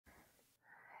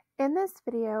In this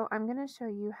video, I'm going to show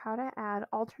you how to add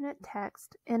alternate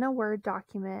text in a Word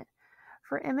document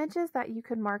for images that you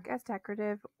could mark as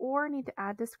decorative or need to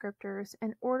add descriptors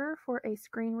in order for a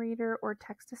screen reader or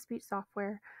text-to-speech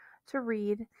software to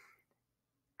read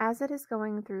as it is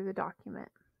going through the document.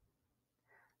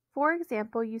 For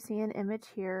example, you see an image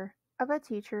here of a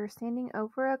teacher standing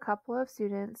over a couple of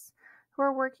students who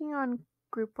are working on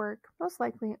group work, most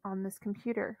likely on this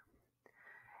computer.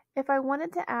 If I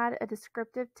wanted to add a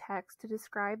descriptive text to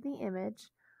describe the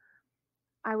image,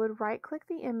 I would right-click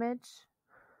the image,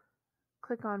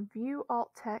 click on View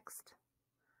Alt Text,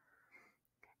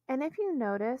 and if you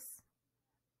notice,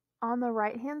 on the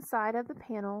right-hand side of the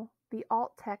panel, the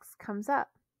alt text comes up.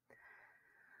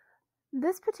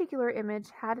 This particular image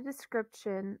had a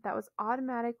description that was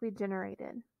automatically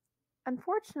generated.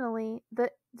 Unfortunately,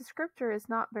 the descriptor is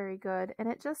not very good, and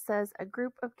it just says a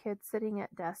group of kids sitting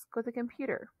at desk with a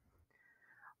computer.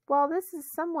 While this is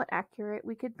somewhat accurate,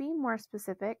 we could be more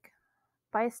specific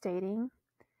by stating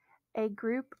a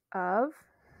group of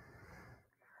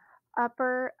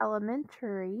upper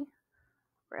elementary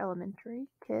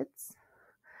kids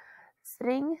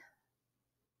sitting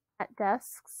at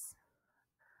desks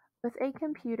with a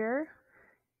computer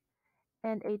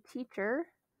and a teacher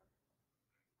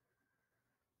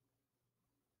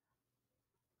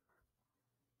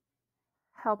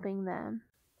helping them.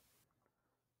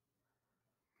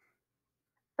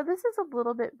 So this is a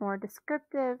little bit more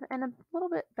descriptive and a little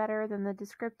bit better than the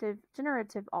descriptive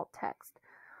generative alt text.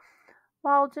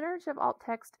 While generative alt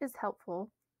text is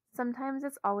helpful, sometimes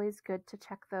it's always good to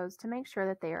check those to make sure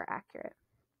that they are accurate.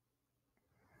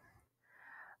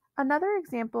 Another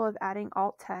example of adding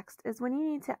alt text is when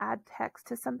you need to add text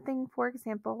to something, for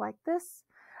example, like this,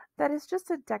 that is just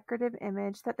a decorative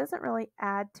image that doesn't really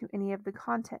add to any of the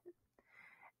content.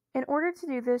 In order to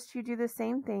do this, you do the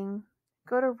same thing.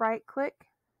 Go to right-click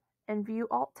and View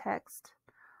Alt Text,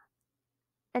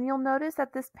 and you'll notice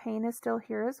that this pane is still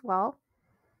here as well.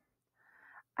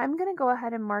 I'm going to go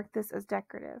ahead and mark this as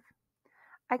decorative.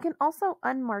 I can also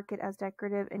unmark it as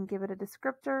decorative and give it a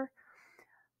descriptor,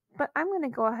 but I'm going to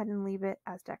go ahead and leave it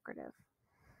as decorative.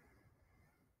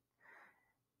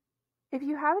 If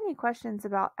you have any questions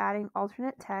about adding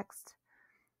alternate text,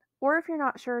 or if you're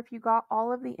not sure if you got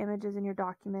all of the images in your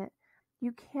document,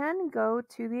 you can go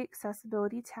to the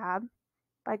Accessibility tab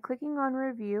by clicking on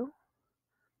Review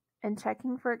and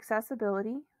checking for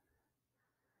accessibility.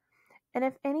 And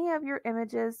if any of your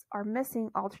images are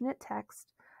missing alternate text,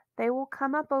 they will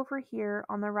come up over here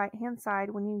on the right-hand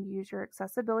side when you use your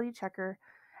accessibility checker,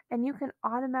 and you can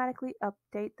automatically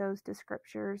update those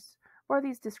descriptors or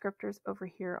these descriptors over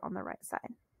here on the right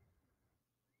side.